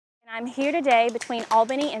I'm here today between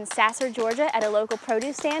Albany and Sasser, Georgia at a local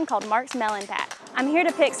produce stand called Mark's Melon Patch. I'm here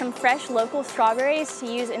to pick some fresh local strawberries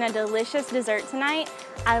to use in a delicious dessert tonight.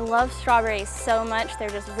 I love strawberries so much. They're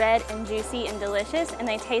just red and juicy and delicious, and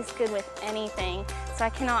they taste good with anything. So I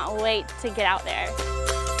cannot wait to get out there.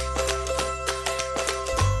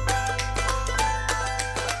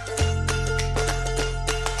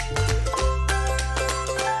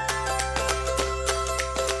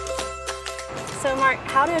 So Mark,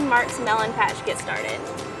 how did Mark's Melon Patch get started?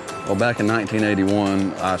 Well, back in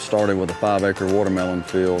 1981, I started with a 5-acre watermelon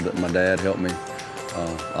field that my dad helped me.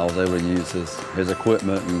 I was able to use his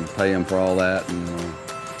equipment and pay him for all that. And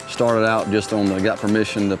started out just got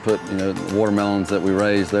permission to put the watermelons that we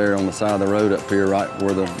raised there on the side of the road up here, right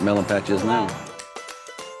where the melon patch is now.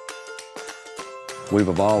 We've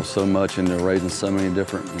evolved so much into raising so many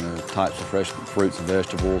different types of fresh fruits and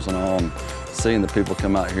vegetables and all. And seeing the people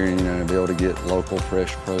come out here and be able to get local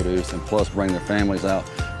fresh produce and plus bring their families out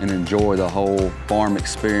and enjoy the whole farm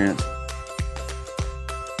experience.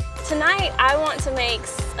 Tonight I want to make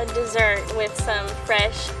a dessert with some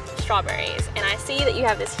fresh strawberries, and I see that you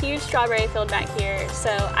have this huge strawberry field back here,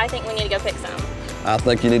 so I think we need to go pick some. I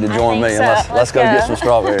think you need to join me so. and let's go get some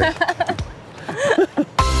strawberries.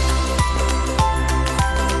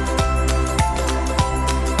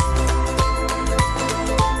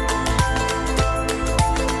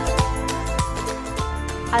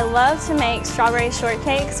 I love to make strawberry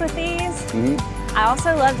shortcakes with these. I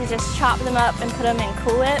also love to just chop them up and put them in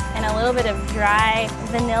Cool Whip and a little bit of dry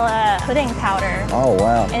vanilla pudding powder. Oh,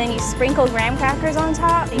 wow. And then you sprinkle graham crackers on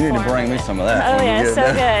top. You need to bring me some of that. Oh yeah,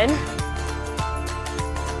 so good.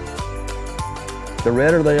 The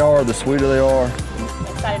redder they are, the sweeter they are. I'm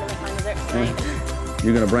excited to make my dessert tonight.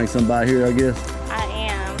 You're gonna bring some by here, I guess? I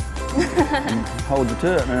am. Hold you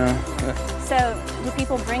to it now. So, do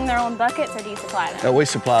people bring their own buckets or do you supply them? We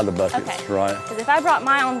supply the buckets, okay. Right. Because if I brought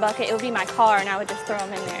my own bucket, it would be my car and I would just throw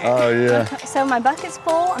them in there. Oh, yeah. So my bucket's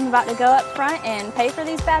full. I'm about to go up front and pay for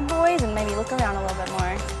these bad boys and maybe look around a little bit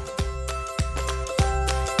more.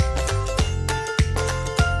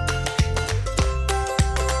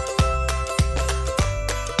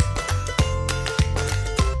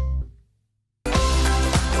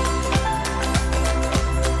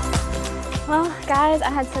 Well, guys, I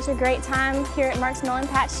had such a great time here at Mark's Melon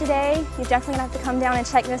Patch today. You're definitely gonna have to come down and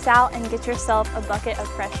check this out and get yourself a bucket of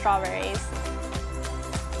fresh strawberries.